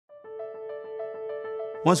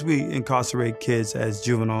Once we incarcerate kids as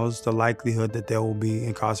juveniles, the likelihood that they will be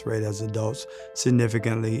incarcerated as adults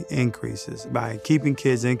significantly increases. By keeping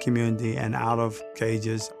kids in community and out of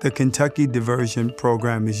cages, the Kentucky diversion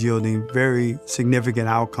program is yielding very significant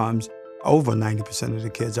outcomes. Over 90% of the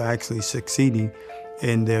kids are actually succeeding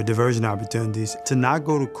in their diversion opportunities. To not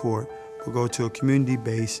go to court, but go to a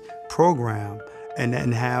community-based program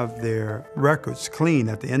and have their records clean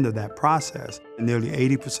at the end of that process. And nearly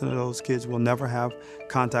 80% of those kids will never have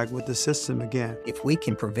contact with the system again. If we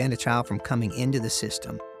can prevent a child from coming into the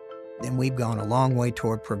system, then we've gone a long way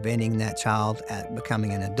toward preventing that child at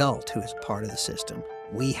becoming an adult who is part of the system.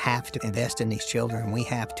 We have to invest in these children. We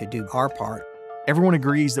have to do our part. Everyone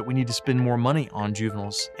agrees that we need to spend more money on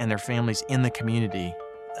juveniles and their families in the community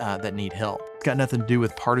that need help. It's got nothing to do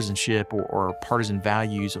with partisanship or partisan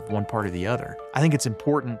values of one part or the other. I think it's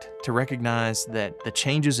important to recognize that the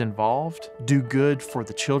changes involved do good for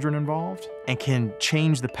the children involved and can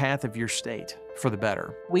change the path of your state for the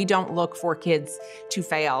better. We don't look for kids to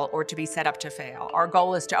fail or to be set up to fail. Our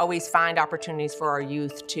goal is to always find opportunities for our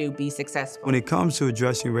youth to be successful. When it comes to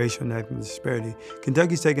addressing racial and ethnic disparity,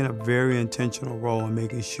 Kentucky's taken a very intentional role in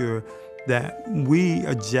making sure that we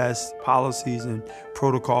adjust policies and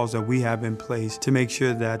protocols that we have in place to make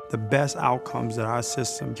sure that the best outcomes that our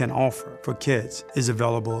system can offer for kids is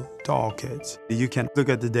available to all kids. You can look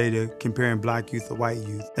at the data comparing black youth to white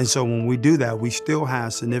youth. And so when we do that, we still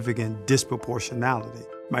have significant disproportionality.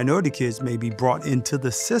 Minority kids may be brought into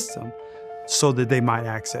the system so that they might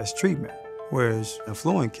access treatment, whereas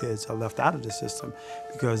affluent kids are left out of the system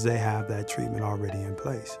because they have that treatment already in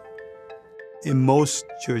place. In most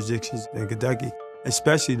jurisdictions in Kentucky,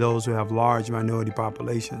 especially those who have large minority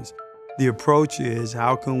populations, the approach is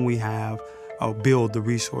how can we build the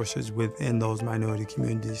resources within those minority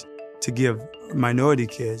communities to give minority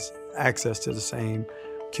kids access to the same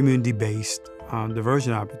community-based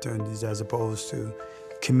diversion opportunities as opposed to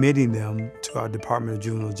committing them to our Department of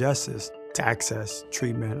Juvenile Justice to access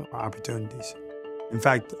treatment opportunities. In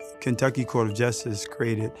fact, Kentucky Court of Justice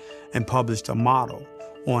created and published a model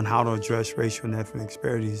on how to address racial and ethnic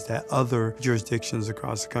disparities that other jurisdictions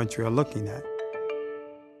across the country are looking at.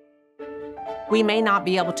 We may not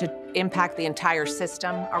be able to impact the entire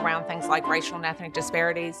system around things like racial and ethnic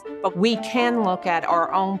disparities, but we can look at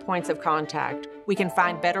our own points of contact. We can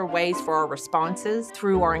find better ways for our responses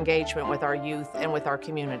through our engagement with our youth and with our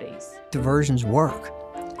communities. Diversions work.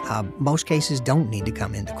 Most cases don't need to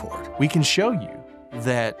come into court. We can show you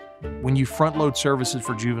that when you front load services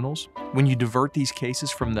for juveniles, when you divert these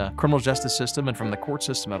cases from the criminal justice system and from the court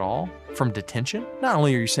system at all, from detention, not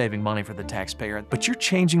only are you saving money for the taxpayer, but you're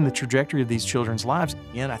changing the trajectory of these children's lives.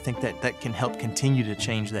 And I think that can help continue to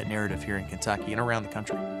change that narrative here in Kentucky and around the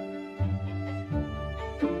country.